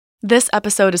This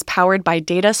episode is powered by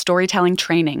Data Storytelling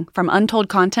Training from Untold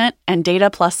Content and Data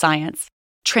Plus Science.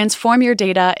 Transform your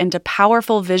data into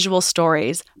powerful visual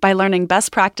stories by learning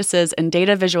best practices in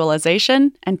data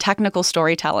visualization and technical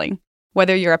storytelling.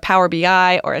 Whether you're a Power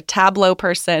BI or a Tableau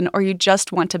person, or you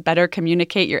just want to better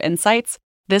communicate your insights,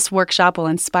 this workshop will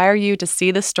inspire you to see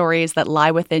the stories that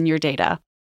lie within your data.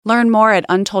 Learn more at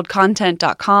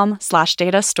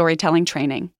untoldcontent.com/data storytelling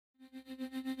training.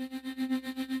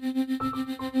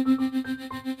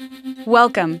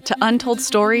 Welcome to Untold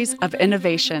Stories of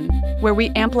Innovation, where we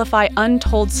amplify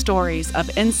untold stories of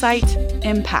insight,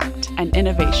 impact, and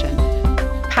innovation.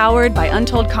 Powered by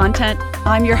Untold Content,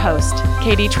 I'm your host,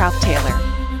 Katie Trauth-Taylor.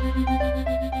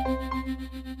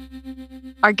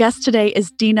 Our guest today is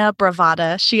Dina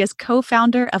Bravata. She is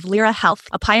co-founder of Lyra Health,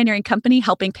 a pioneering company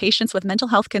helping patients with mental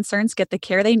health concerns get the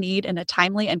care they need in a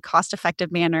timely and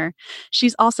cost-effective manner.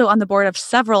 She's also on the board of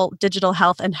several digital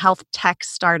health and health tech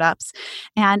startups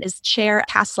and is chair of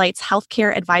Castlight's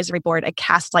Healthcare Advisory Board at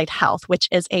Castlight Health, which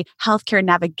is a healthcare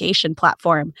navigation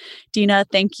platform. Dina,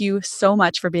 thank you so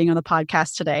much for being on the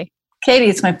podcast today. Katie,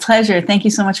 it's my pleasure. Thank you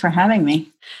so much for having me.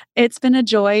 It's been a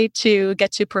joy to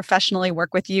get to professionally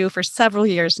work with you for several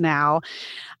years now.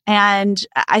 And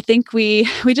I think we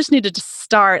just needed to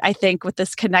start, with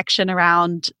this connection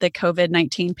around the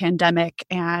COVID-19 pandemic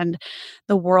and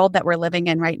the world that we're living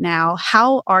in right now.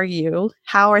 How are you?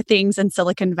 How are things in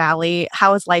Silicon Valley?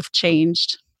 How has life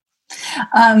changed?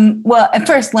 Well, at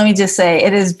first, let me just say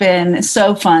it has been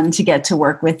so fun to get to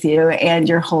work with you and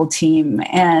your whole team,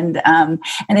 and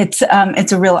it's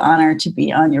a real honor to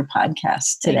be on your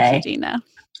podcast today. Thank you, Dina.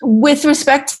 With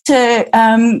respect to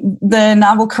the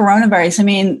novel coronavirus, I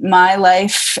mean, my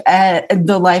life,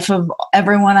 the life of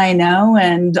everyone I know,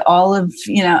 and all of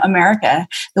America,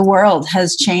 the world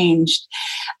has changed.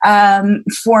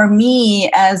 For me,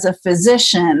 as a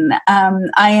physician,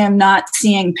 I am not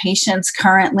seeing patients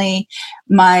currently.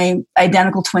 My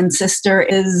identical twin sister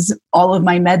is all of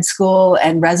my med school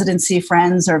and residency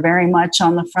friends are very much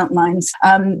on the front lines.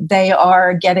 They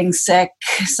are getting sick.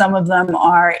 Some of them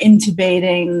are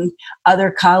intubating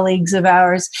other colleagues of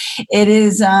ours. It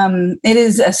is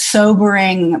a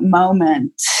sobering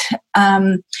moment.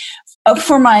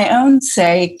 For my own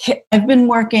sake, I've been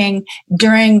working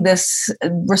during this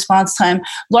response time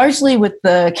largely with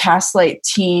the Castlight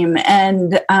team,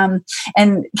 and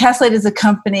Castlight is a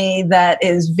company that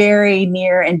is very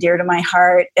near and dear to my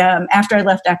heart. After I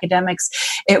left academics,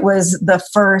 it was the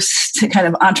first kind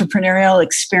of entrepreneurial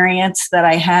experience that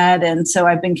I had, and so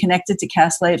I've been connected to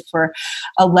Castlight for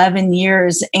 11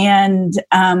 years, and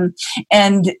I'm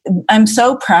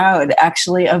so proud,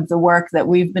 actually, of the work that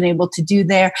we've been able to do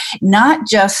there. Not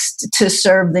just to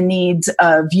serve the needs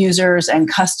of users and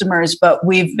customers, but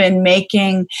we've been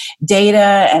making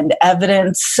data and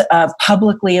evidence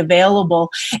publicly available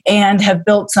and have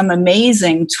built some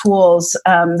amazing tools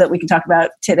that we can talk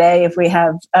about today if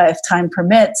time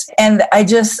permits. And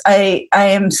I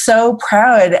am so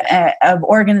proud of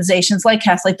organizations like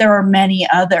Castlight. There are many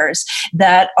others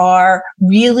that are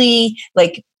really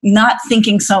not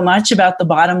thinking so much about the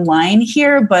bottom line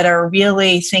here, but are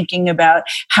really thinking about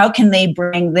how can they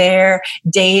bring their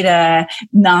data,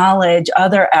 knowledge,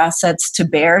 other assets to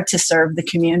bear to serve the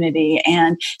community.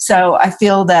 And so I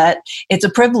feel that it's a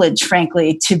privilege,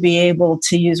 frankly, to be able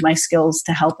to use my skills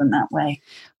to help in that way.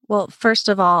 Well, first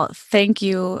of all, thank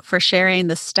you for sharing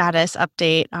the status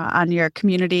update on your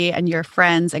community and your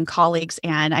friends and colleagues.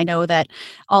 And I know that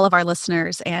all of our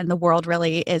listeners and the world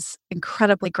really is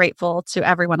incredibly grateful to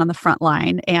everyone on the front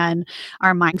line and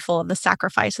are mindful of the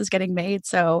sacrifices getting made.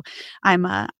 So I'm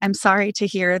sorry to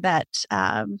hear that.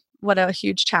 What a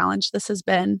huge challenge this has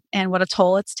been and what a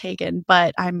toll it's taken.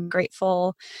 But I'm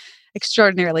grateful,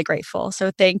 extraordinarily grateful.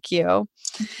 So thank you.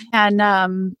 And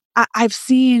I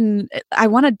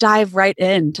want to dive right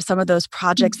into some of those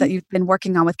projects that you've been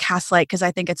working on with Castlight, because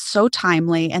I think it's so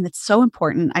timely and it's so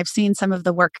important. I've seen some of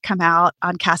the work come out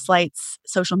on Castlight's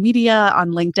social media, on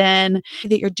LinkedIn,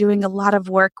 that you're doing a lot of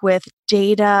work with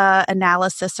data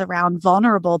analysis around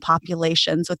vulnerable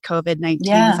populations with COVID-19. Is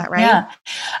that right? Yeah.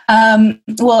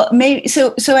 Well, maybe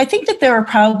so. I think that there are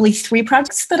probably 3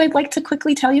 projects that I'd like to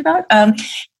quickly tell you about.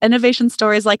 Innovation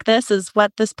stories like this is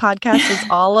what this podcast is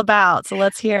all about. So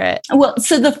let's hear it. Well,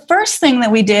 so the first thing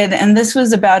that we did, and this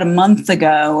was about a month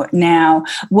ago now,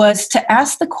 was to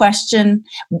ask the question,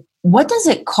 what does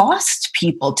it cost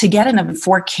people to get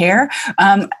for care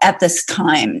at this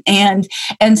time? And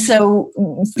so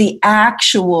the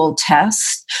actual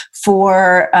test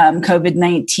for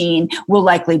COVID-19 will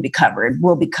likely be covered,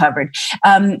 will be covered.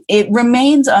 It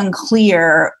remains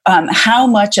unclear how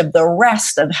much of the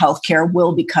rest of healthcare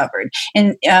will be covered.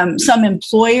 And some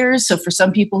employers, so for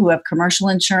some people who have commercial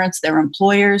insurance, their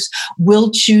employers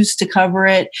will choose to cover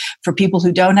it. For people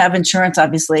who don't have insurance,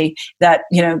 obviously that,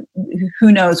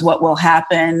 who knows what will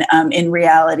happen in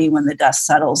reality when the dust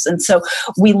settles. And so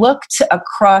we looked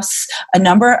across a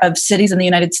number of cities in the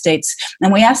United States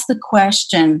and we asked the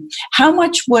question, how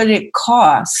much would it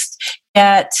cost to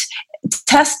get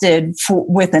tested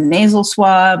with a nasal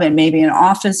swab and maybe an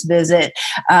office visit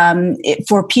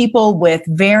for people with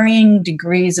varying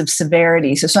degrees of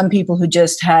severity. So some people who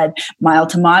just had mild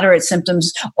to moderate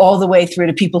symptoms all the way through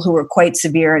to people who were quite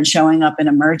severe and showing up in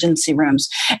emergency rooms.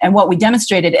 And what we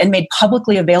demonstrated and made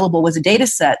publicly available was a data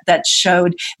set that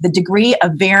showed the degree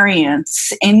of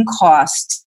variance in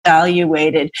cost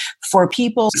evaluated for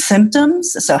people's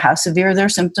symptoms, so how severe their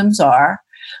symptoms are,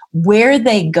 where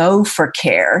they go for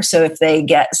care. So if they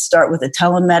start with a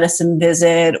telemedicine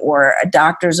visit or a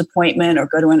doctor's appointment or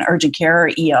go to an urgent care or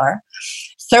ER.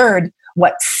 Third,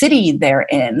 what city they're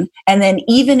in, and then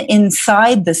even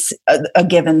inside a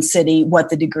given city, what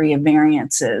the degree of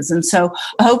variance is. And so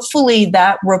hopefully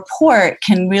that report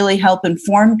can really help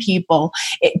inform people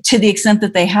to the extent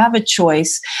that they have a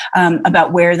choice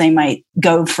about where they might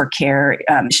go for care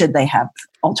should they have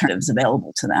alternatives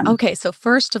available to them. Okay, so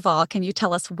first of all, can you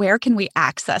tell us where can we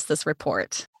access this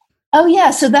report? Oh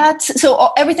yeah, so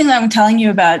everything that I'm telling you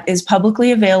about is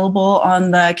publicly available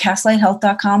on the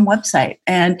castlighthealth.com website.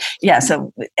 And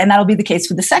that'll be the case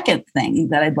for the second thing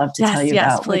that I'd love to tell you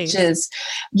about, please. Which is,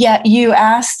 you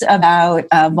asked about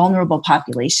vulnerable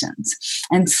populations.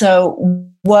 And so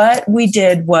what we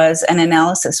did was an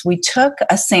analysis. We took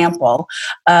a sample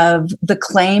of the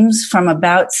claims from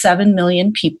about 7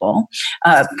 million people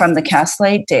from the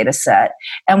Castlight data set,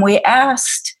 and we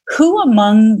asked who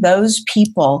among those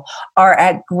people are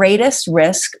at greatest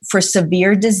risk for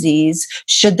severe disease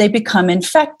should they become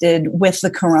infected with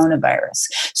the coronavirus.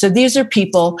 So these are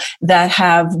people that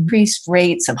have increased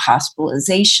rates of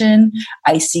hospitalization,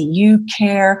 ICU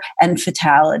care, and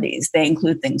fatalities. They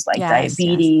include things like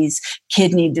diabetes,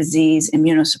 kidney disease,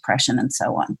 immunosuppression, and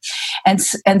so on.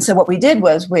 And so what we did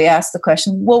was we asked the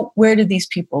question, well, where do these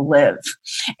people live?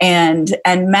 And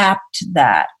mapped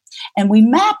that. And we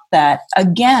mapped that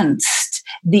against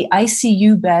the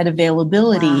ICU bed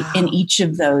availability in each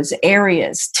of those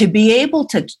areas to be able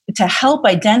to help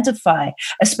identify,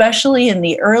 especially in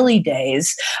the early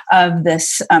days of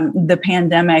this, the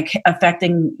pandemic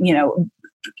affecting,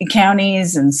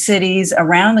 counties and cities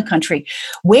around the country,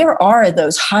 where are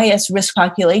those highest risk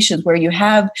populations where you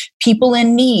have people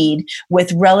in need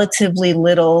with relatively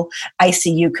little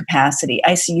ICU capacity,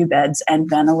 ICU beds and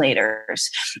ventilators.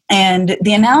 And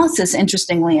the analysis,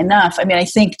 interestingly enough, I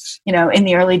think, in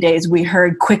the early days, we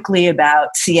heard quickly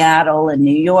about Seattle and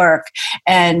New York.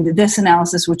 And this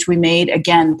analysis, which we made,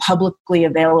 again, publicly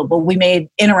available, we made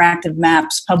interactive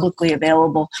maps publicly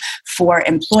available for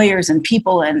employers and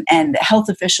people and health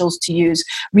officials to use,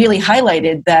 really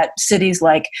highlighted that cities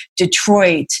like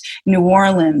Detroit, New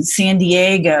Orleans, San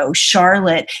Diego,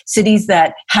 Charlotte, cities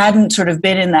that hadn't sort of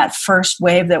been in that first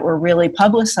wave that were really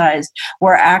publicized,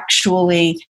 were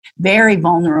actually very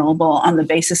vulnerable on the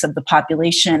basis of the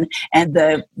population and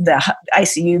the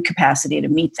ICU capacity to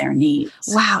meet their needs.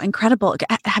 Wow, incredible.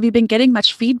 Have you been getting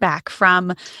much feedback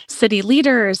from city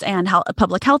leaders and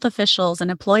public health officials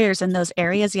and employers in those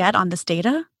areas yet on this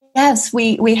data? Yes,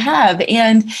 we have.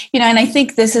 And, and I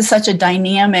think this is such a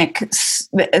dynamic,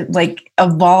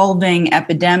 evolving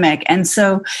epidemic. And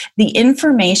so the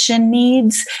information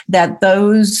needs that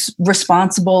those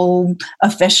responsible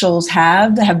officials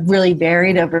have really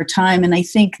varied over time. And I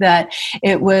think that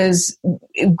it was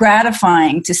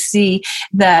gratifying to see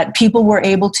that people were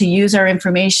able to use our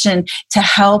information to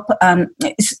help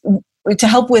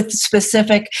with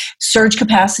specific surge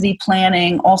capacity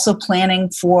planning, also planning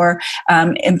for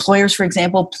employers, for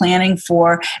example, planning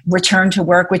for return to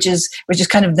work, which is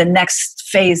kind of the next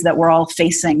phase that we're all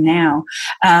facing now.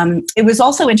 It was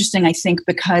also interesting, I think,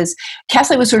 because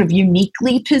Castlight was sort of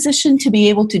uniquely positioned to be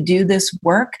able to do this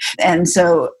work. And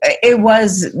so it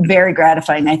was very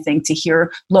gratifying, I think, to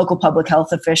hear local public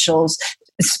health officials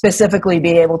specifically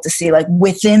be able to see, like,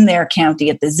 within their county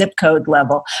at the zip code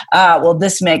level, well,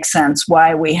 this makes sense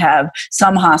why we have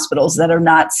some hospitals that are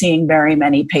not seeing very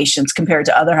many patients compared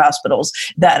to other hospitals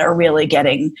that are really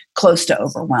getting close to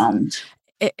overwhelmed.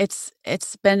 It's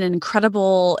been an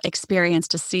incredible experience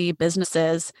to see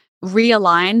businesses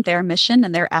realign their mission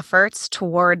and their efforts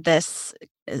toward this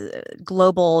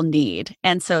global need.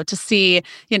 And so to see,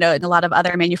 and a lot of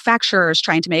other manufacturers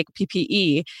trying to make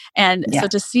PPE. And so Yeah.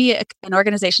 to see an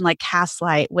organization like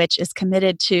Castlight, which is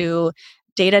committed to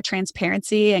data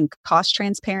transparency and cost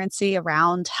transparency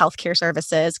around healthcare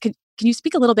services. Can you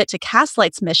speak a little bit to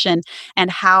Castlight's mission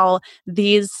and how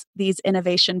these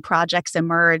innovation projects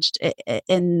emerged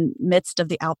in midst of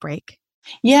the outbreak?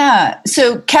 Yeah.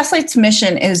 So Castlight's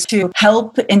mission is to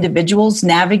help individuals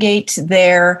navigate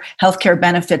their healthcare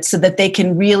benefits so that they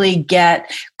can really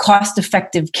get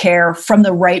cost-effective care from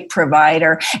the right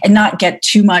provider and not get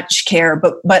too much care,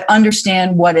 but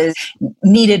understand what is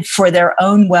needed for their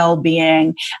own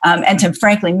well-being, and to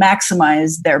frankly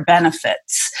maximize their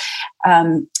benefits.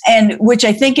 And which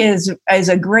I think is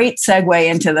a great segue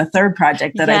into the third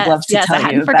project that I'd love to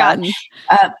tell you about.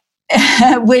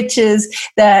 Which is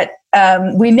that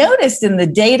we noticed in the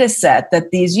data set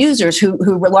that these users who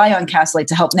rely on Castlight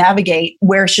to help navigate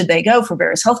where should they go for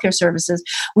various healthcare services,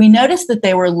 we noticed that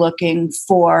they were looking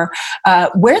for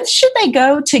where should they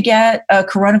go to get a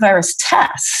coronavirus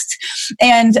test.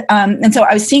 And so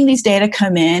I was seeing these data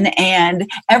come in, and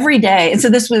every day, and so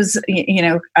this was,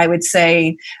 I would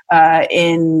say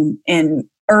in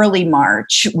early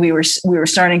March, we were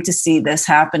starting to see this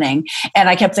happening, and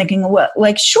I kept thinking, well,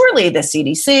 like surely the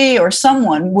CDC or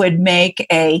someone would make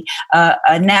a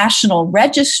national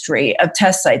registry of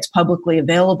test sites publicly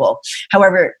available.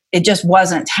 However, it just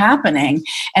wasn't happening.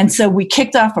 And so we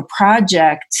kicked off a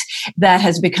project that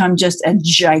has become just a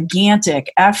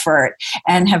gigantic effort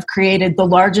and have created the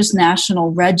largest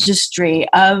national registry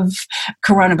of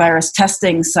coronavirus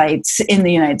testing sites in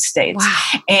the United States.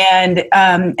 Wow.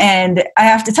 And I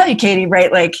have to tell you, Katie,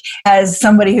 right, like as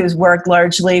somebody who's worked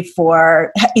largely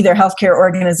for either healthcare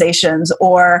organizations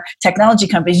or technology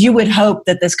companies, you would hope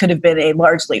that this could have been a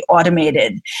largely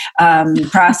automated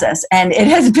process. And it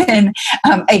has been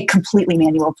a completely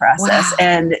manual process.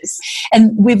 Wow.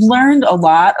 And we've learned a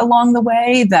lot along the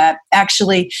way, that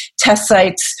actually test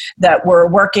sites that were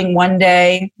working one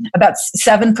day, about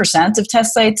 7% of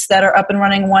test sites that are up and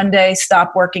running one day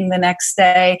stop working the next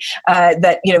day.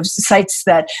 That sites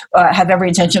that have every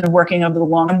intention of working over the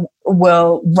long term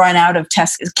will run out of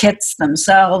test kits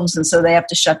themselves, and so they have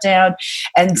to shut down.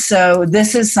 And so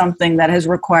this is something that has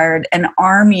required an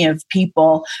army of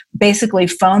people basically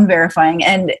phone verifying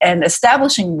and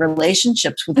establishing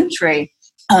relationships with entry.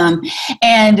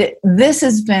 And this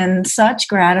has been such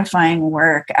gratifying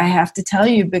work, I have to tell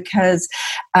you, because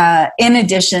in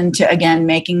addition to, again,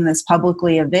 making this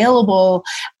publicly available,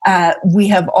 we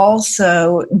have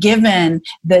also given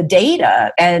the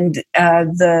data and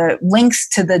the links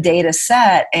to the data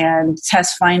set and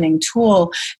test finding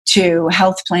tool to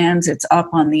health plans. It's up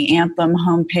on the Anthem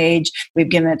homepage. We've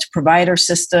given it to provider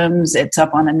systems. It's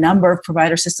up on a number of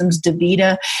provider systems.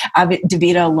 DaVita,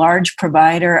 a large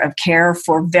provider of care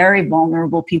for very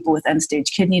vulnerable people with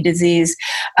end-stage kidney disease.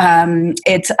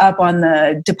 It's up on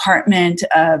the Department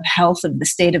of Health of the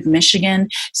state of Michigan,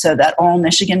 so that all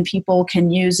Michigan people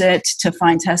can use it to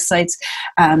find test sites.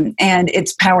 And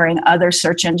it's powering other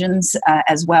search engines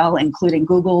as well, including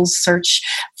Google's search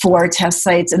for test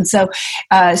sites. And so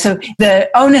the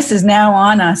onus is now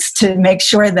on us to make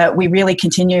sure that we really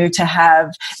continue to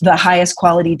have the highest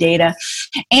quality data.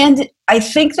 And I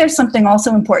think there's something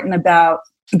also important about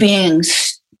being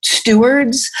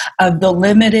stewards of the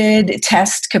limited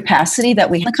test capacity that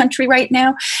we have in the country right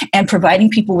now, and providing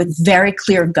people with very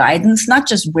clear guidance, not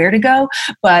just where to go,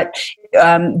 but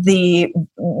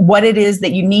what it is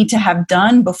that you need to have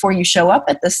done before you show up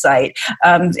at the site.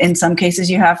 In some cases,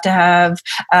 you have to have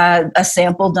a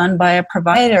sample done by a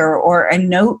provider or a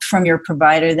note from your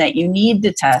provider that you need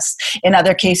to test. In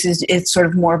other cases, it's sort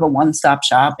of more of a one-stop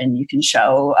shop, and you can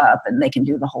show up and they can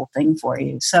do the whole thing for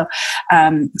you. So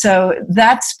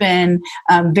that's been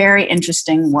very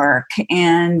interesting work,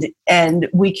 and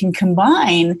we can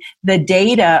combine the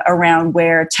data around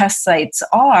where test sites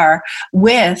are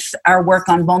with our work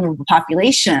on vulnerable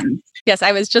population. Yes,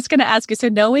 I was just going to ask you. So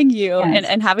knowing you, Yes.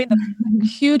 and having the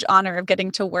huge honor of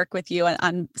getting to work with you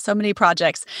on so many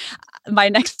projects, my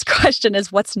next question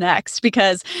is what's next?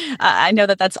 Because I know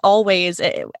that that's always,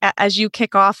 as you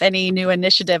kick off any new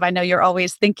initiative, I know you're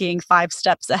always thinking 5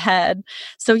 steps ahead.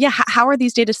 So yeah, how are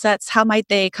these data sets? How might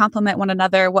they complement one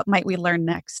another? What might we learn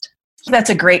next? That's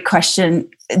a great question.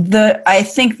 I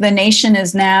think the nation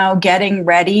is now getting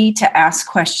ready to ask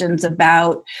questions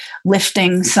about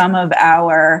lifting some of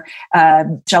our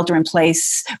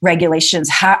shelter-in-place regulations.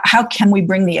 How can we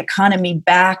bring the economy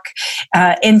back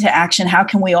into action? How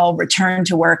can we all return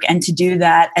to work, and to do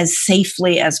that as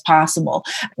safely as possible?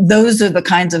 Those are the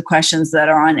kinds of questions that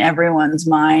are on everyone's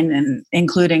mind, and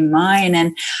including mine.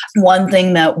 And one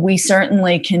thing that we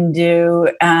certainly can do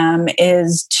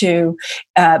is to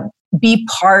be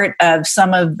part of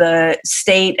some of the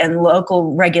state and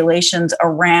local regulations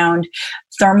around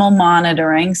thermal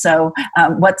monitoring. So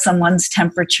what's someone's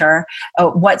temperature,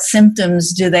 what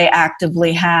symptoms do they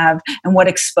actively have, and what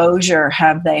exposure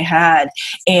have they had.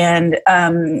 And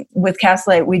with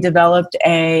Castlight, we developed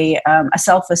a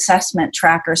self-assessment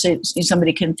tracker, so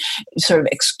somebody can sort of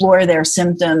explore their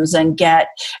symptoms and get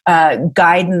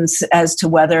guidance as to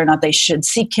whether or not they should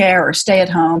seek care or stay at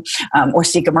home, or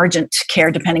seek emergent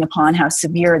care, depending upon how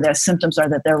severe the symptoms are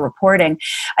that they're reporting.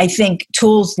 I think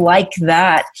tools like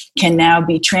that can now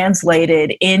be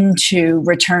translated into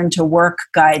return to work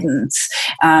guidance,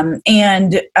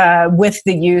 and with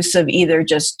the use of either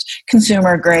just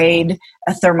consumer grade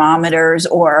thermometers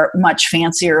or much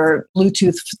fancier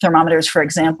Bluetooth thermometers, for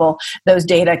example. Those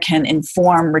data can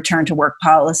inform return to work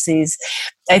policies.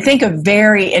 I think a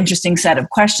very interesting set of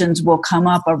questions will come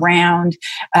up around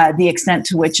the extent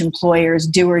to which employers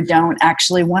do or don't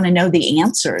actually want to know the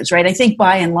answers, right? I think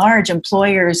by and large,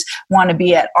 employers want to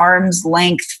be at arm's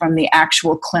length from the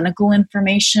actual clinical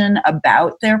information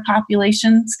about their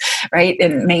populations, right?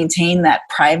 And maintain that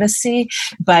privacy.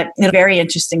 But it's very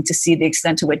interesting to see the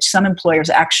extent to which some employers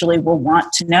actually will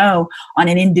want to know on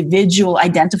an individual,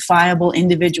 identifiable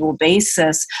individual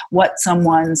basis what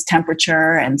someone's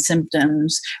temperature and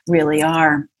symptoms really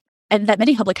are. And that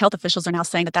many public health officials are now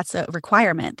saying that that's a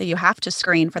requirement, that you have to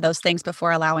screen for those things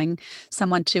before allowing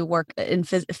someone to work in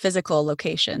physical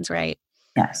locations, right?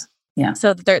 Yes. Yeah.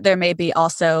 So there may be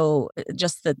also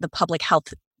just the public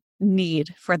health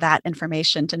need for that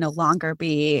information to no longer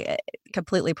be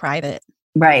completely private.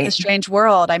 Right. A strange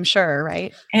world, I'm sure,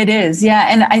 right? It is, yeah.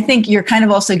 And I think you're kind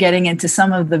of also getting into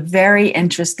some of the very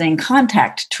interesting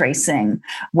contact tracing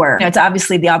work. It's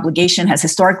obviously the obligation has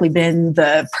historically been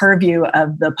the purview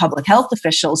of the public health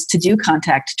officials to do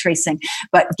contact tracing.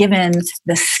 But given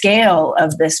the scale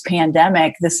of this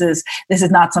pandemic, this is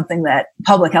not something that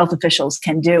public health officials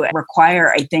can do. It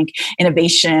require, I think,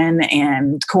 innovation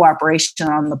and cooperation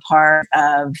on the part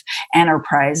of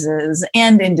enterprises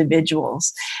and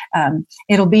individuals.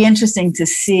 It'll be interesting to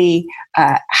see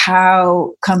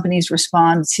how companies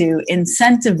respond to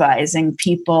incentivizing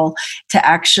people to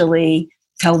actually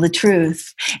tell the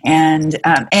truth, and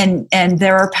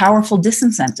there are powerful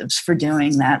disincentives for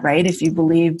doing that, right? If you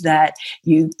believe that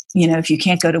if you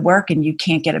can't go to work and you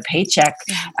can't get a paycheck,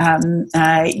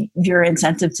 your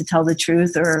incentive to tell the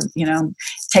truth, or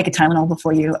take a Tylenol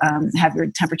before you have your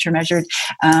temperature measured,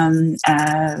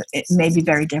 it may be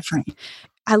very different.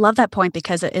 I love that point,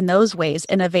 because in those ways,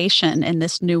 innovation in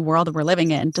this new world we're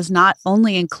living in does not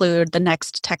only include the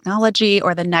next technology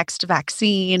or the next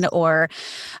vaccine, or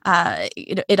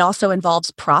it also involves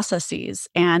processes.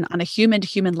 And on a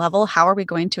human-to-human level, how are we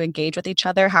going to engage with each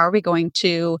other? How are we going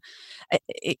to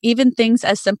even things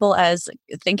as simple as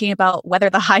thinking about whether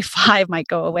the high five might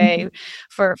go away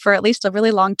for at least a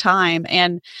really long time.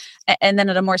 And then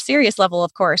at a more serious level,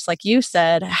 of course, like you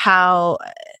said, how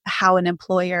an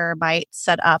employer might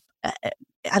set up.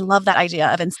 I love that idea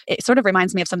of, it sort of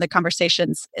reminds me of some of the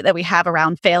conversations that we have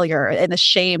around failure and the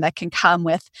shame that can come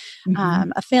with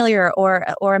a failure or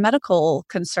a medical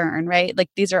concern, right? Like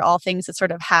these are all things that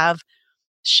sort of have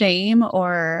shame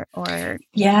or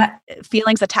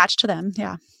feelings attached to them.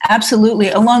 Yeah. Absolutely.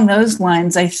 Along those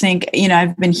lines, I think,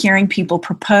 I've been hearing people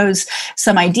propose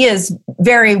some ideas,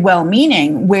 very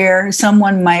well-meaning, where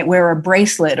someone might wear a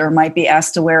bracelet or might be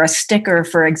asked to wear a sticker,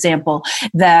 for example,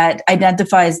 that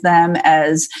identifies them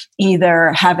as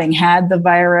either having had the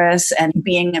virus and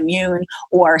being immune,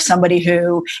 or somebody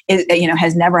who is,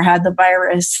 has never had the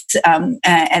virus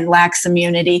and lacks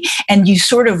immunity. And you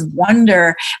sort of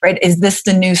wonder, right, is this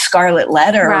the new scarlet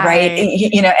letter, right?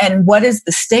 And what is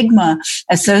the stigma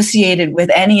associated with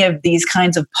any of these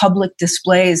kinds of public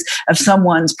displays of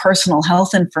someone's personal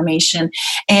health information?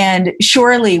 And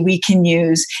surely we can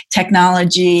use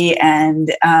technology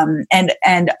and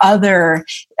other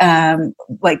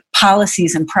like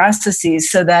policies and processes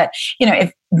so that,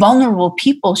 if vulnerable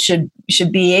people should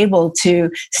be able to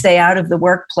stay out of the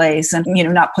workplace and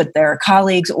not put their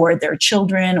colleagues or their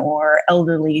children or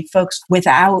elderly folks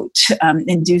without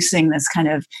inducing this kind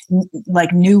of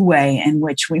like new way in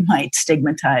which we might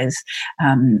stigmatize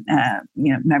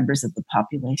members of the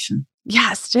population.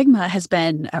 Yeah, stigma has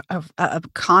been a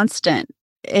constant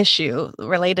issue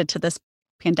related to this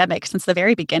pandemic since the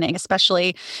very beginning,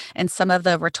 especially in some of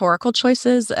the rhetorical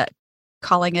choices.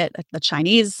 Calling it the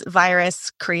Chinese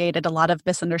virus created a lot of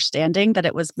misunderstanding that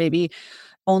it was maybe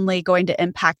only going to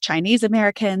impact Chinese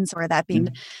Americans or that being,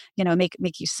 Mhm.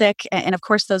 make you sick. And of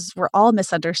course, those were all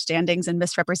misunderstandings and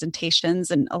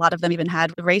misrepresentations, and a lot of them even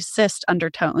had racist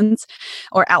undertones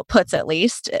or outputs, at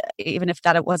least, even if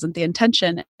that it wasn't the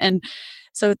intention. And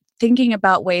so, thinking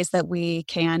about ways that we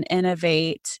can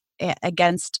innovate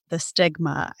against the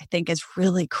stigma, I think, is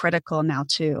really critical now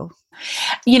too.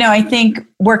 I think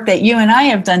work that you and I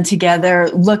have done together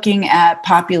looking at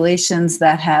populations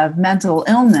that have mental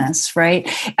illness, right,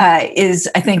 is,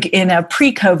 I think, in a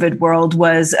pre COVID world,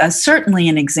 was certainly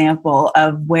an example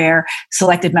of where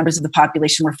selected members of the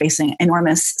population were facing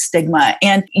enormous stigma.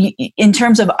 And in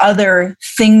terms of other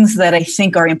things that I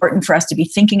think are important for us to be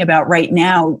thinking about right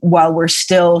now, while we're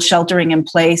still sheltering in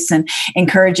place and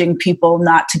encouraging people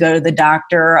not to go to the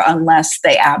doctor unless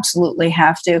they absolutely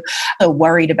have to,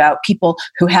 worried about people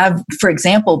who have, for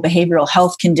example, behavioral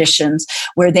health conditions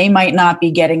where they might not be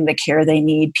getting the care they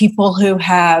need. People who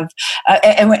have,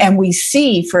 and we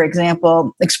see, for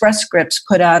example, Express Scripts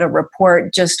put out a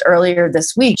report just earlier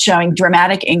this week showing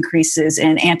dramatic increases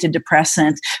in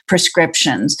antidepressant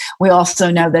prescriptions. We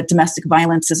also know that domestic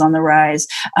violence is on the rise.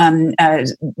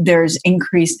 There's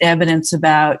increased evidence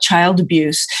about child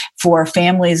abuse for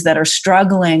families that are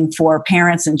struggling, for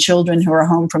parents and children who are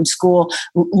home from school,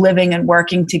 living and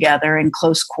working together in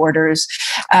close quarters.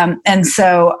 And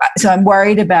so I'm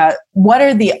worried about what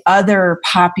are the other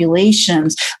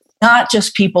populations, not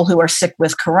just people who are sick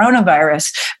with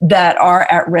coronavirus, that are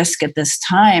at risk at this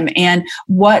time, and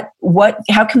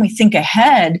how can we think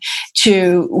ahead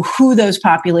to who those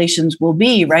populations will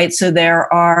be, right? So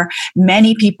there are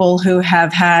many people who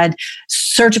have had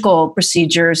surgical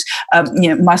procedures, of a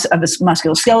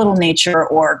musculoskeletal nature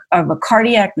or of a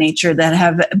cardiac nature, that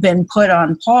have been put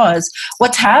on pause.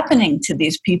 What's happening to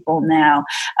these people now?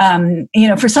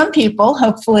 For some people,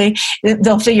 hopefully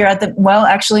they'll figure out that, well,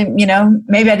 actually,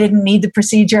 maybe I didn't need the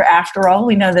procedure after all.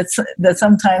 We know that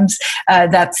sometimes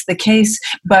that's the case.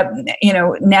 But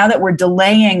now that we're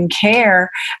delaying care,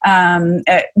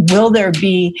 will there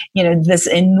be this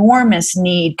enormous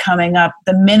need coming up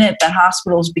the minute that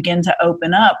hospitals begin to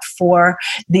open up for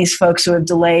these folks who have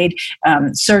delayed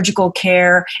surgical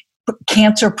care,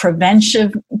 cancer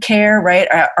preventive care, right?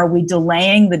 Are we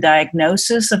delaying the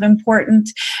diagnosis of important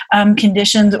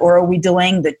conditions, or are we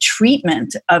delaying the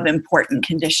treatment of important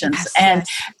conditions? Yes, And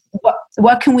yes.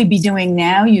 what can we be doing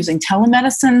now using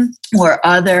telemedicine or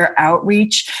other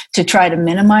outreach to try to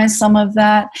minimize some of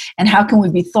that? And how can we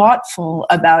be thoughtful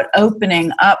about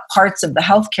opening up parts of the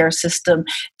healthcare system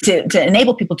to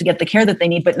enable people to get the care that they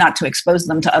need, but not to expose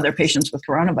them to other patients with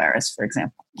coronavirus, for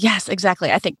example? Yes,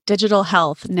 exactly. I think digital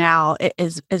health now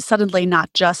is suddenly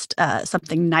not just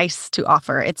something nice to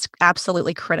offer. It's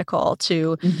absolutely critical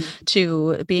Mhm.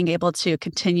 to being able to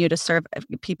continue to serve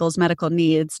people's medical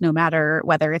needs, no matter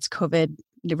whether it's COVID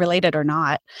related or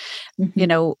not. You Mhm.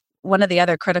 know, one of the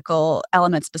other critical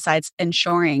elements besides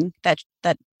ensuring that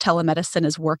telemedicine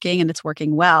is working and it's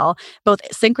working well, both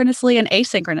synchronously and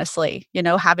asynchronously,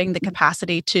 having the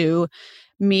capacity to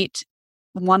meet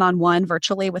one-on-one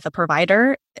virtually with a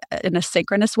provider in a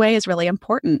synchronous way is really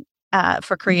important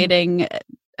for Mhm. creating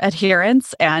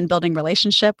adherence and building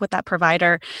relationship with that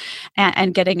provider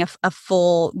and getting a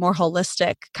full, more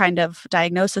holistic kind of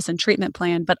diagnosis and treatment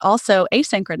plan, but also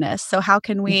asynchronous. So how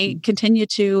can we Mhm. continue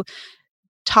to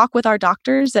talk with our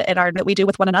doctors and our that we do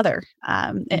with one another,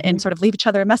 and Mhm. sort of leave each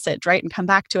other a message, right, and come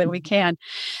back to it when we Mhm. can.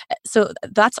 So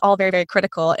that's all very, very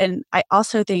critical. And I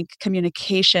also think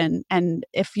communication. And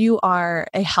if you are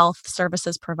a health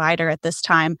services provider at this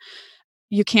time,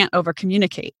 you can't over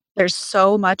communicate. There's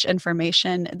so much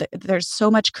information. There's so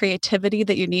much creativity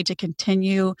that you need to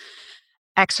continue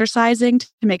exercising to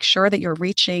make sure that you're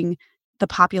reaching the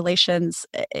populations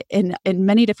in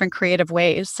many different creative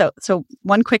ways. So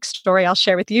one quick story I'll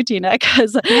share with you, Tina,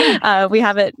 because Yeah. we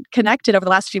haven't connected over the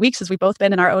last few weeks as we've both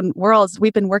been in our own worlds.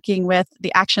 We've been working with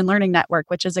the Action Learning Network,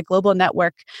 which is a global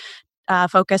network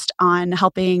focused on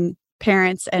helping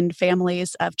parents and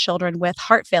families of children with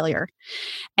heart failure.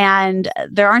 And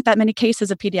there aren't that many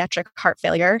cases of pediatric heart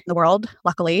failure in the world,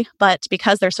 luckily. But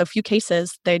because there's so few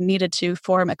cases, they needed to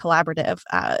form a collaborative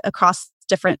across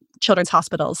different children's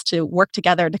hospitals to work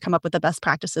together to come up with the best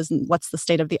practices and what's the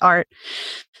state of the art.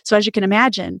 So, as you can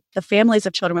imagine, the families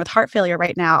of children with heart failure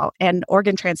right now and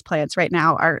organ transplants right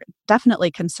now are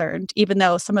definitely concerned, even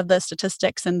though some of the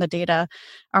statistics and the data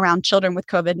around children with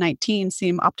COVID-19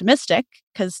 seem optimistic.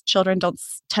 because children don't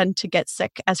tend to get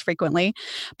sick as frequently.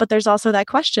 But there's also that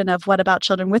question of what about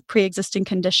children with pre-existing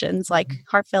conditions like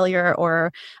heart failure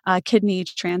or kidney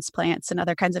transplants and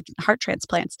other kinds of heart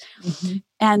transplants. Mm-hmm.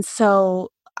 And so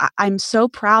I'm so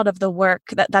proud of the work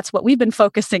that's what we've been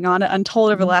focusing on at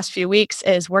Untold over the last few weeks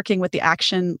is working with the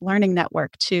Action Learning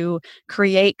Network to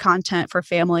create content for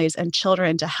families and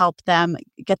children to help them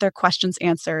get their questions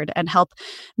answered and help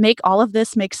make all of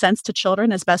this make sense to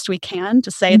children as best we can to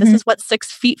say, this is what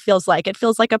 6 feet feels like. It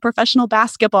feels like a professional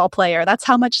basketball player. That's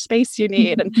how much space you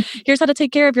need. And here's how to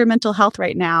take care of your mental health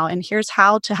right now. And here's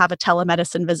how to have a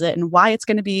telemedicine visit and why it's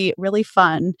going to be really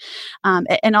fun.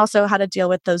 And also how to deal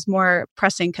with those more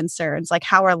pressing concerns, like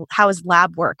how is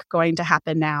lab work going to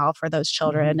happen now for those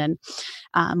children, and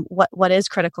what is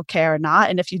critical care or not,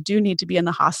 and if you do need to be in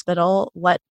the hospital,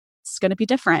 what's going to be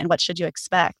different and what should you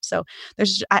expect. So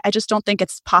I just don't think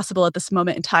it's possible at this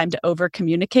moment in time to over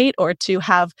communicate or to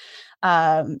have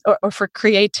or for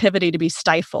creativity to be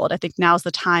stifled. I think now's the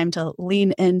time to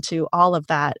lean into all of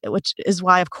that, which is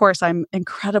why, of course, I'm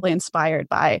incredibly inspired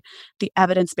by the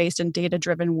evidence-based and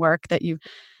data-driven work that you've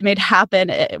made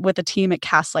happen with the team at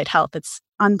Castlight Health. It's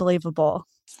unbelievable.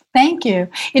 Thank you.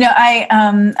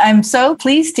 I'm so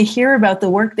pleased to hear about the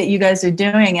work that you guys are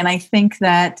doing, and I think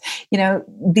that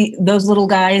those little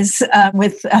guys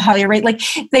with Halia, right? Like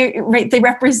they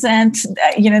represent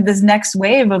this next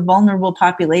wave of vulnerable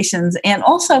populations, and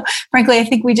also, frankly, I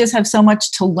think we just have so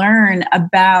much to learn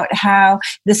about how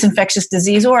this infectious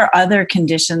disease or other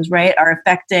conditions, right, are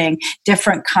affecting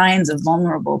different kinds of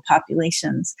vulnerable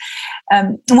populations.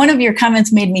 One of your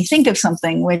comments made me think of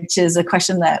something, which is a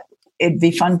question that it'd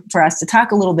be fun for us to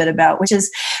talk a little bit about, which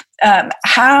is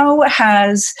how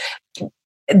has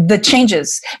the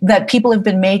changes that people have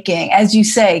been making, as you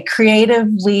say,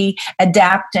 creatively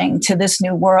adapting to this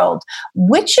new world,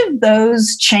 which of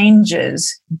those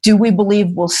changes do we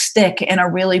believe will stick in a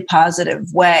really positive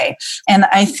way? And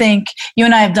I think you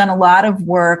and I have done a lot of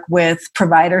work with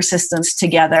provider systems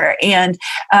together. And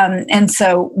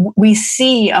so we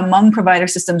see among provider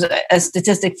systems, a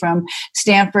statistic from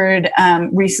Stanford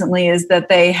recently is that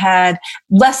they had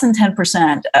less than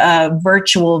 10% of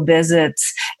virtual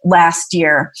visits last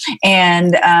year.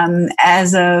 And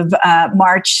as of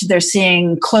March, they're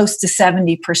seeing close to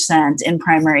 70% in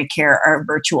primary care are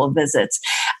virtual visits.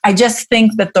 I just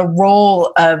think that the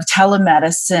role of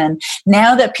telemedicine,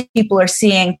 now that people are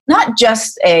seeing not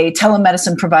just a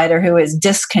telemedicine provider who is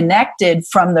disconnected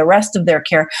from the rest of their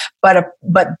care,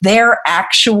 but their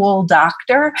actual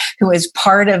doctor who is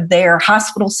part of their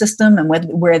hospital system and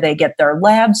where they get their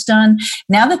labs done,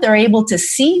 now that they're able to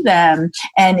see them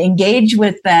and engage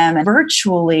with them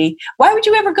virtually, why would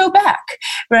you ever go back,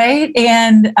 right?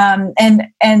 And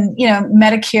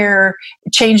Medicare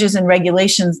changes and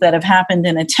regulations that have happened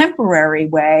in a temporary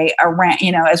way around,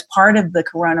 as part of the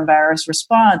coronavirus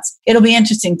response. It'll be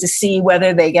interesting to see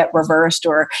whether they get reversed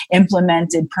or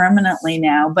implemented permanently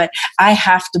now. But I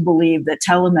have to believe that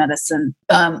telemedicine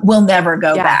will never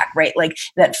go back, right? Like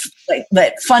that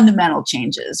fundamental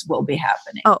changes will be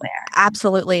happening there.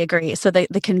 Absolutely agree. So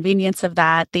the convenience of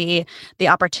that, the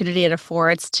opportunity it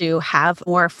affords to have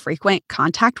more frequent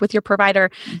contact with your provider,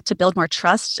 to build more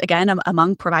trust, again,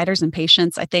 among providers and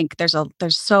patients. I think there's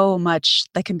so much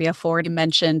that can be afforded. You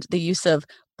mentioned the use of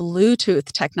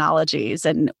Bluetooth technologies.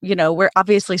 And, we're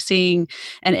obviously seeing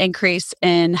an increase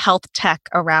in health tech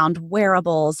around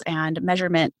wearables and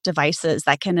measurement devices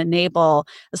that can enable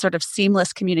a sort of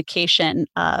seamless communication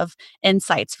of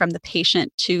insights from the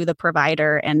patient to the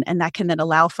provider. And that can then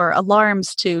allow for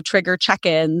alarms to trigger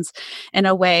check-ins in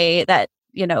a way that,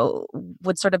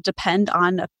 would sort of depend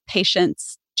on a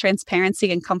patient's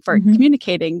transparency and comfort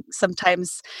communicating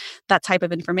sometimes that type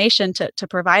of information to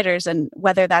providers, and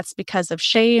whether that's because of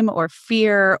shame or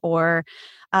fear or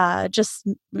just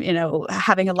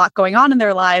having a lot going on in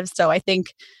their lives. So I think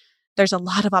there's a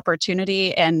lot of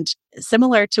opportunity, and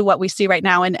similar to what we see right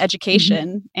now in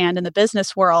education and in the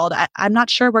business world, I'm not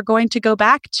sure we're going to go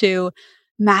back to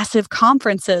massive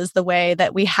conferences the way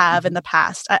that we have in the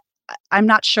past. I'm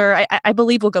not sure. I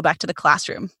believe we'll go back to the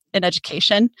classroom in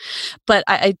education, but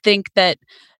I think that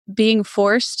being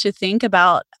forced to think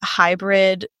about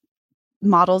hybrid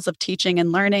models of teaching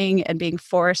and learning and being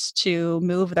forced to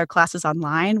move their classes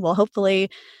online will hopefully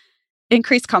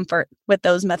increase comfort with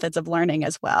those methods of learning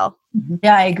as well.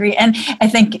 Yeah, I agree. And I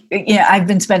think, I've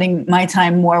been spending my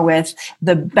time more with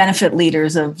the benefit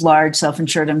leaders of large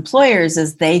self-insured employers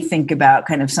as they think about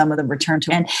kind of some of the return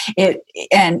to,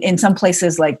 and in some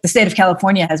places like the state of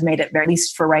California has made it, at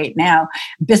least for right now,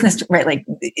 business, right? Like,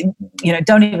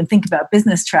 don't even think about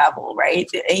business travel, right?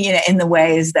 In the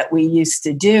ways that we used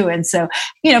to do. And so,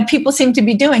 people seem to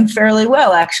be doing fairly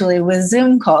well actually with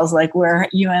Zoom calls like where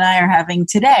you and I are having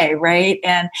today, right?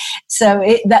 And so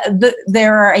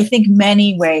there are, I think,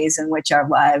 many ways in which our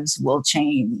lives will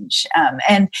change,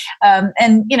 and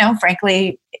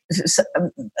frankly,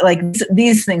 like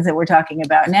these things that we're talking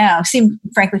about now seem,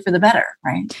 frankly, for the better,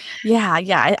 right? Yeah,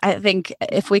 yeah. I think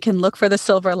if we can look for the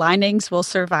silver linings, we'll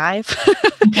survive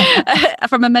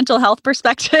from a mental health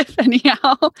perspective,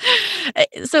 anyhow.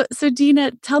 So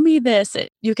Dina, tell me this.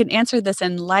 You can answer this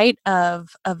in light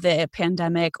of the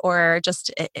pandemic, or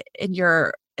just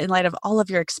in light of all of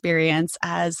your experience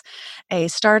as a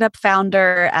startup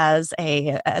founder, as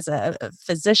a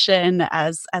physician,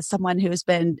 as someone who's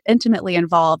been intimately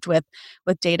involved with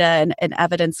data and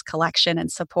evidence collection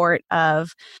and support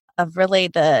of really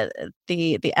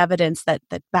the evidence that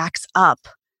backs up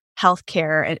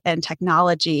healthcare and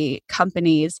technology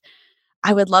companies.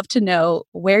 I would love to know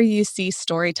where you see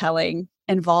storytelling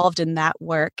involved in that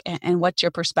work, and what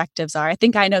your perspectives are. I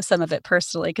think I know some of it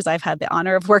personally because I've had the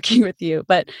honor of working with you.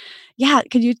 But yeah,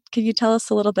 could you tell us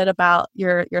a little bit about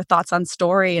your thoughts on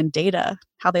story and data,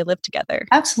 how they live together?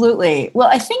 Absolutely. Well,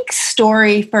 I think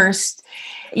story first,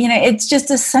 it's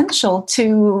just essential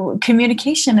to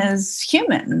communication as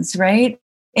humans, right?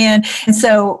 And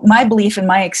so my belief and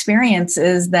my experience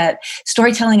is that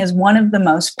storytelling is one of the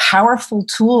most powerful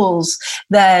tools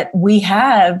that we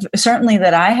have, certainly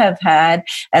that I have had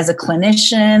as a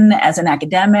clinician, as an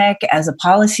academic, as a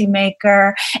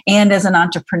policymaker, and as an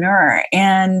entrepreneur.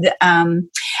 And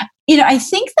I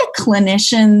think that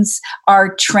clinicians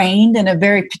are trained in a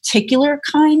very particular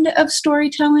kind of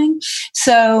storytelling.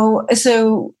 So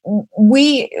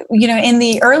we, in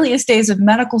the earliest days of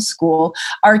medical school,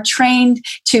 are trained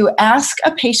to ask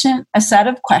a patient a set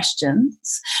of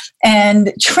questions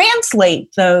and translate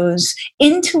those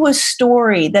into a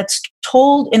story that's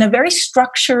told in a very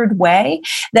structured way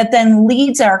that then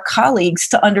leads our colleagues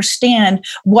to understand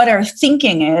what our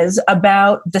thinking is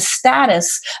about the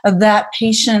status of that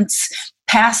patient's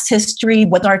past history,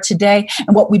 what are today,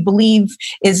 and what we believe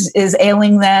is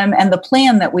ailing them, and the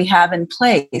plan that we have in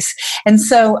place. And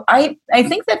so I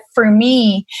think that for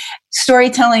me,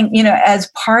 storytelling, as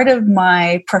part of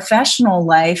my professional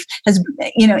life has,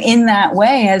 in that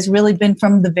way, has really been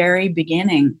from the very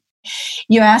beginning.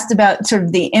 You asked about sort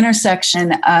of the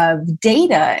intersection of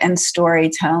data and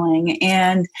storytelling,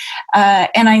 and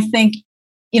I think,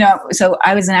 so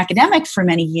I was an academic for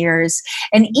many years,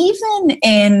 and even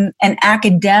in an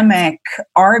academic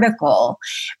article,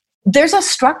 there's a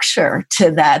structure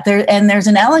to that and there's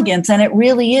an elegance, and it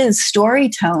really is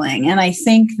storytelling. And I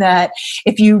think that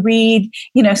if you read,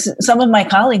 some of my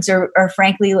colleagues are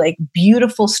frankly like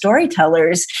beautiful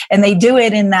storytellers, and they do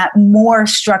it in that more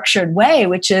structured way,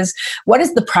 which is, what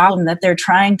is the problem that they're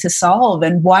trying to solve,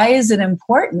 and why is it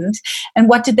important, and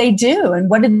what did they do, and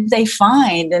what did they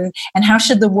find, and how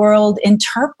should the world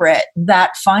interpret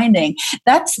that finding?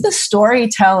 That's the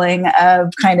storytelling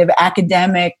of kind of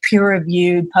academic,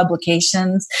 peer-reviewed publications,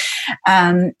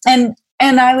 and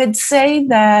I would say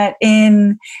that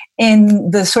in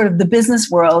the sort of the business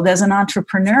world as an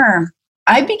entrepreneur,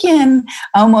 I begin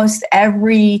almost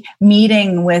every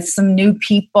meeting with some new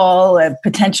people,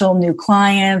 potential new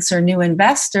clients or new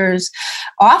investors,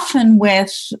 often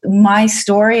with my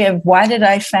story of why did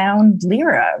I found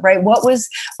Lyra, right? What was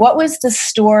the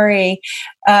story?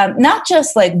 Not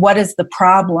just like what is the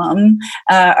problem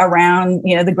around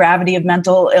the gravity of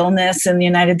mental illness in the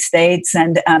United States,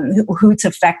 and who it's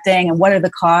affecting, and what are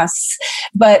the costs,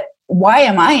 but why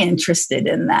am I interested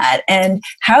in that? And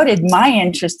how did my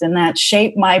interest in that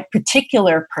shape my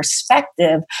particular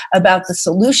perspective about the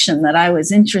solution that I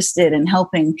was interested in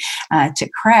helping to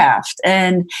craft?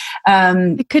 And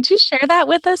could you share that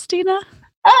with us, Dina?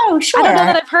 Oh, sure. I don't know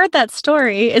that I've heard that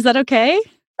story. Is that okay?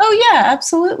 Oh, yeah,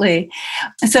 absolutely.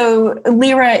 So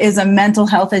Lyra is a mental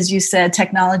health, as you said,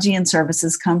 technology and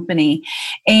services company.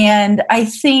 And I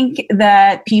think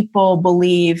that people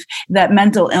believe that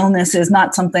mental illness is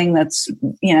not something that's,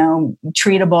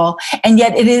 treatable. And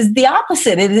yet it is the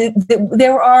opposite.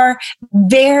 There are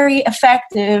very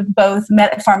effective, both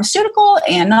pharmaceutical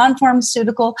and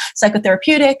non-pharmaceutical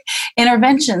psychotherapeutic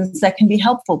interventions that can be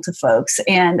helpful to folks.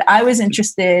 And I was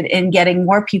interested in getting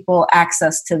more people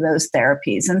access to those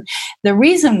therapies. And the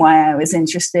reason why I was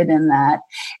interested in that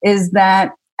is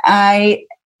that I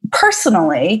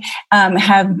personally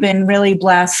have been really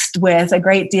blessed with a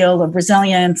great deal of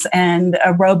resilience and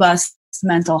a robust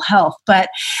mental health. But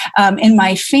in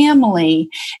my family,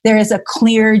 there is a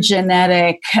clear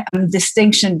genetic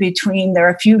distinction between, there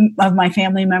are a few of my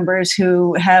family members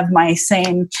who have my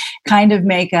same kind of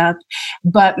makeup,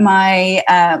 but my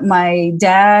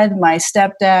dad, my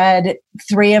stepdad,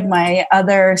 three of my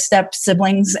other step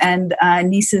siblings and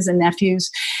nieces and nephews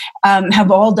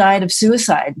have all died of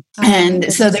suicide. Oh,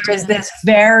 and so there is this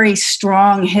very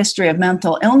strong history of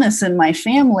mental illness in my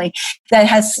family that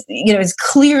has, is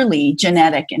clearly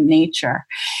genetic in nature.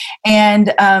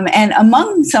 And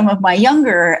among some of my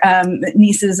younger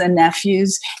nieces and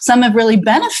nephews, some have really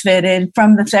benefited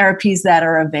from the therapies that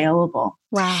are available.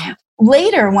 Wow.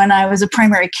 Later, when I was a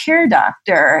primary care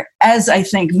doctor, as I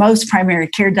think most primary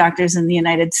care doctors in the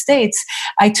United States,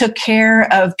 I took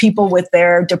care of people with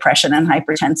their depression and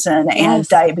hypertension and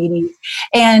diabetes.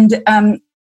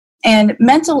 And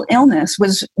mental illness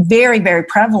was very, very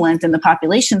prevalent in the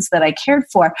populations that I cared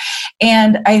for.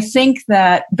 And I think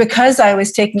that because I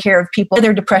was taking care of people,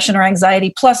 their depression or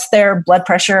anxiety, plus their blood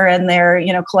pressure and their,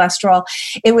 cholesterol,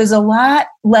 it was a lot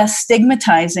less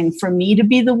stigmatizing for me to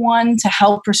be the one to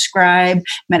help prescribe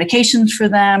medications for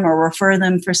them or refer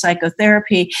them for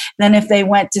psychotherapy than if they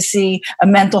went to see a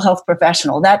mental health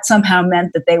professional. That somehow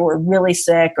meant that they were really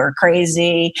sick or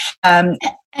crazy. And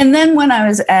then when I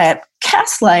was at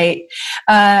Castlight,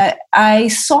 I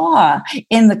saw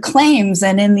in the claims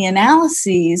and in the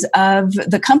analyses of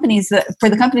the companies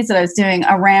that I was doing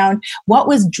around what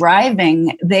was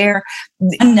driving their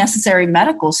unnecessary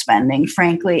medical spending.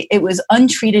 Frankly, it was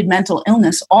untreated mental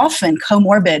illness, often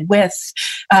comorbid with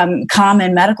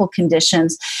common medical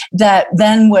conditions, that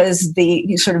then was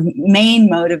the sort of main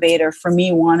motivator for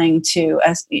me wanting to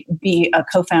be a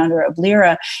co-founder of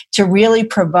Lyra, to really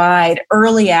provide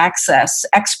early access,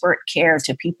 expert care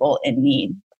to people in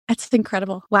need. That's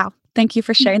incredible. Wow. Thank you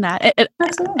for sharing that.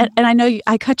 And I know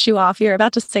I cut you off. You're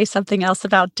about to say something else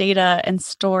about data and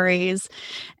stories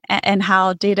and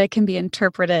how data can be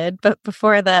interpreted. But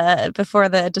before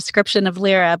the description of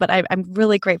Lyra, but I'm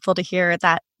really grateful to hear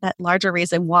that larger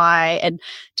reason why. And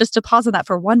just to pause on that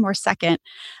for one more second,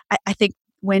 I think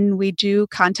when we do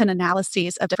content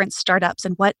analyses of different startups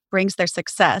and what brings their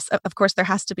success, of course, it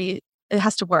has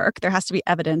to work. There has to be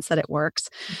evidence that it works.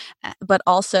 But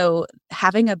also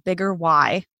having a bigger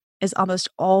why is almost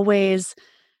always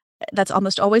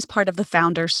part of the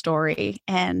founder story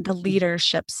and the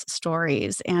leadership's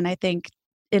stories. And I think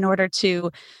in order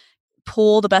to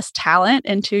pull the best talent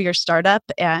into your startup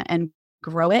and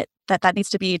grow it, that needs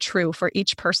to be true for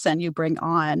each person you bring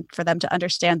on, for them to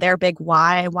understand their big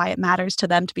why it matters to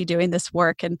them to be doing this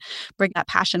work and bring that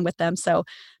passion with them. So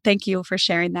thank you for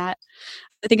sharing that.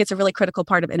 I think it's a really critical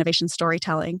part of innovation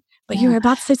storytelling. But you were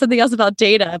about to say something else about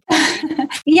data.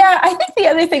 Yeah, I think the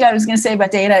other thing I was going to say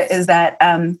about data is that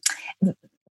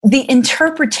the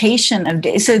interpretation of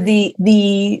data, so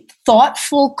the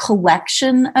thoughtful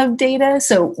collection of data,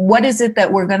 so what is it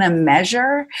that we're going to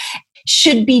measure,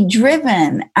 should be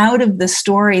driven out of the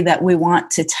story that we want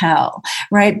to tell,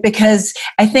 right? Because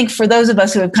I think for those of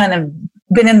us who have kind of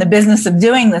been in the business of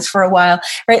doing this for a while,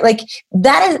 right? Like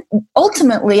that is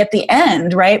ultimately at the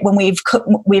end, right? When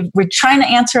we're trying to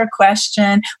answer a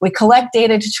question, we collect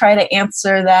data to try to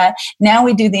answer that. Now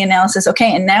we do the analysis.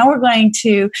 Okay. And now we're going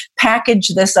to package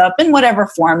this up in whatever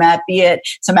format, be it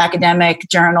some academic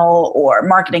journal or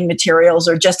marketing materials,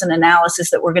 or just an analysis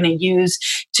that we're going to use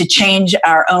to change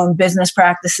our own business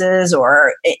practices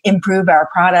or improve our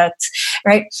products,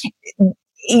 right?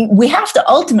 We have to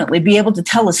ultimately be able to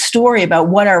tell a story about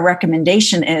what our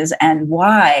recommendation is and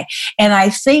why. And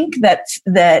I think that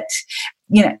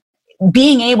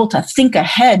being able to think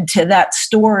ahead to that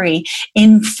story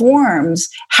informs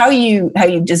how you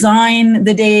design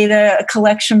the data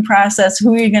collection process,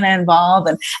 who you're going to involve,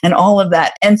 and all of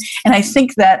that. And I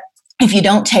think that if you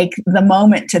don't take the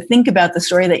moment to think about the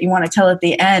story that you want to tell at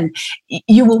the end,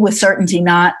 you will with certainty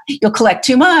you'll collect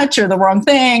too much or the wrong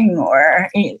thing, or,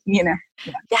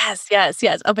 Yeah.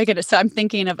 Yes. Oh my goodness. So I'm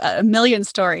thinking of a million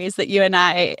stories that you and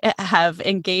I have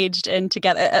engaged in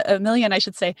together. A million, I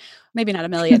should say, maybe not a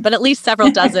million, but at least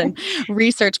several dozen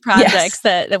research projects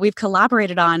that we've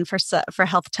collaborated on for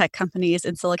health tech companies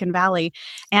in Silicon Valley.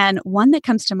 And one that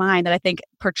comes to mind that I think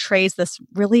portrays this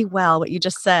really well, what you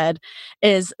just said,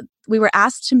 is we were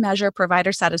asked to measure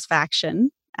provider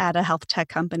satisfaction at a health tech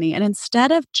company. And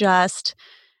instead of just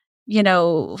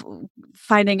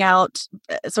finding out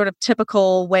sort of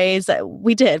typical ways that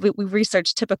we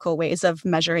researched typical ways of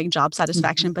measuring job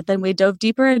satisfaction, but then we dove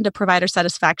deeper into provider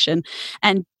satisfaction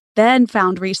and then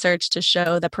found research to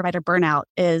show that provider burnout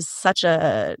is such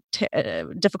a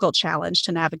difficult challenge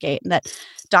to navigate, and that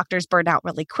doctors burn out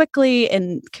really quickly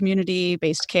in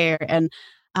community-based care. And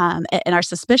our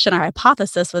suspicion, our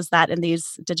hypothesis was that in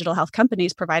these digital health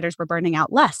companies, providers were burning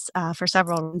out less for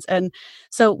several reasons. And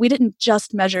so we didn't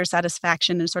just measure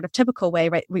satisfaction in a sort of typical way,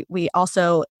 right? We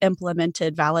also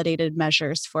implemented validated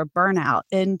measures for burnout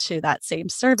into that same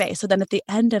survey. So then at the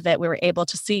end of it, we were able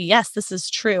to see, yes, this is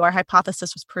true. Our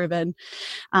hypothesis was proven.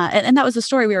 And that was the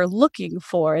story we were looking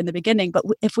for in the beginning. But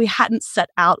if we hadn't set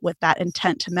out with that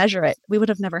intent to measure it, we would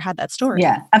have never had that story.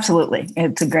 Yeah, absolutely.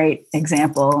 It's a great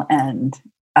example. And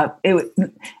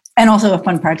also a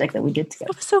fun project that we did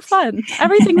together. It was so fun.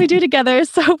 Everything we do together is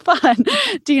so fun.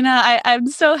 Dina, I'm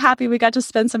so happy we got to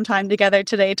spend some time together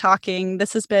today talking.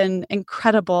 This has been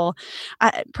incredible.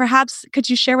 Perhaps could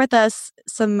you share with us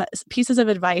some pieces of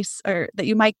advice or that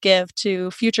you might give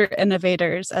to future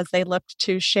innovators as they look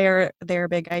to share their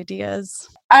big ideas?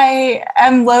 I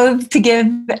am loath to give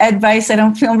advice. I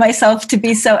don't feel myself to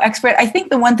be so expert. I think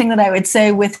the one thing that I would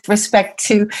say with respect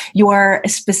to your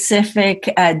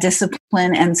specific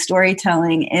discipline and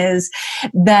storytelling is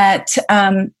that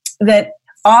that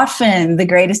often the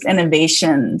greatest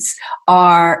innovations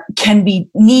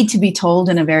need to be told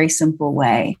in a very simple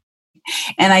way.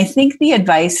 And I think the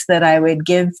advice that I would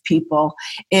give people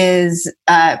is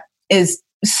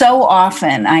so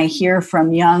often I hear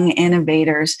from young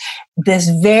innovators this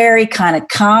very kind of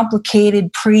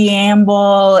complicated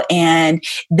preamble, and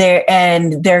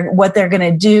what they're going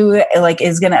to do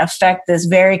is going to affect this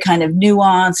very kind of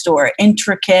nuanced or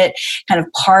intricate kind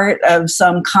of part of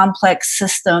some complex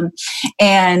system.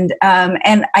 And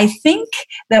I think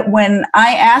that when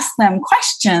I ask them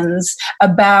questions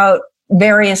about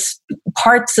various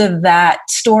parts of that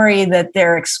story that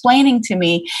they're explaining to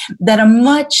me, that a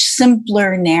much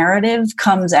simpler narrative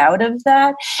comes out of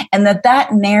that, and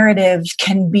that narrative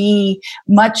can be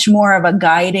much more of a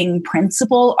guiding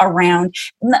principle around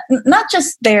not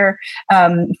just their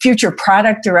future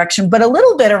product direction, but a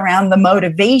little bit around the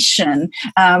motivation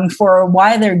for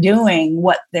why they're doing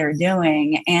what they're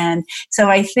doing. And so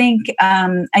I think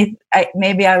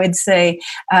maybe I would say,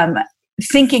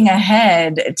 thinking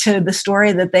ahead to the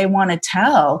story that they want to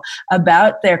tell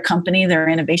about their company, their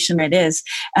innovation,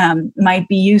 might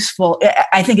be useful.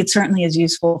 I think it certainly is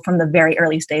useful from the very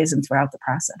earliest days and throughout the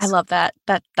process. I love that.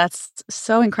 That's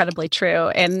so incredibly true.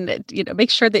 And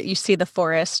make sure that you see the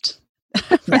forest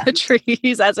for the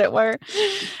trees, as it were.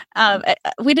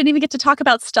 We didn't even get to talk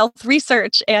about stealth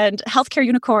research and healthcare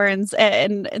unicorns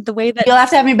and the way that... You'll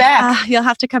have to have me back. You'll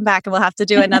have to come back, and we'll have to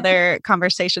do another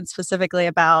conversation specifically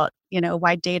about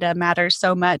why data matters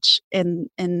so much in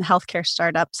healthcare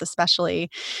startups, especially,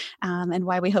 and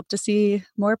why we hope to see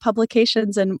more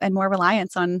publications and more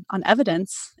reliance on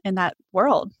evidence in that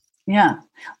world. Yeah.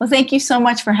 Well, thank you so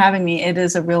much for having me. It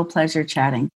is a real pleasure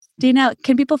chatting. Dina,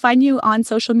 can people find you on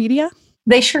social media?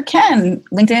 They sure can.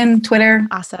 LinkedIn, Twitter.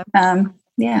 Awesome.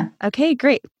 Yeah. Okay,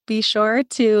 great. Be sure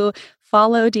to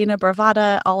follow Dina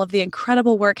Bravata, all of the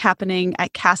incredible work happening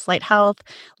at Castlight Health,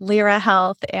 Lyra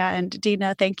Health. And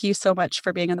Dina, thank you so much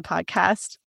for being on the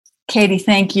podcast. Katie,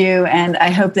 thank you. And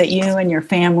I hope that you and your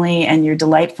family and your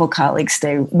delightful colleagues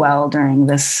stay well during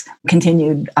this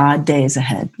continued odd days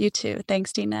ahead. You too.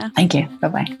 Thanks, Dina. Thank you.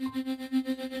 Bye-bye.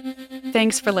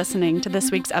 Thanks for listening to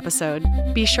this week's episode.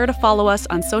 Be sure to follow us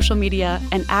on social media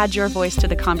and add your voice to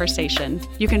the conversation.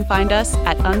 You can find us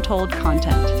at Untold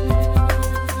Content.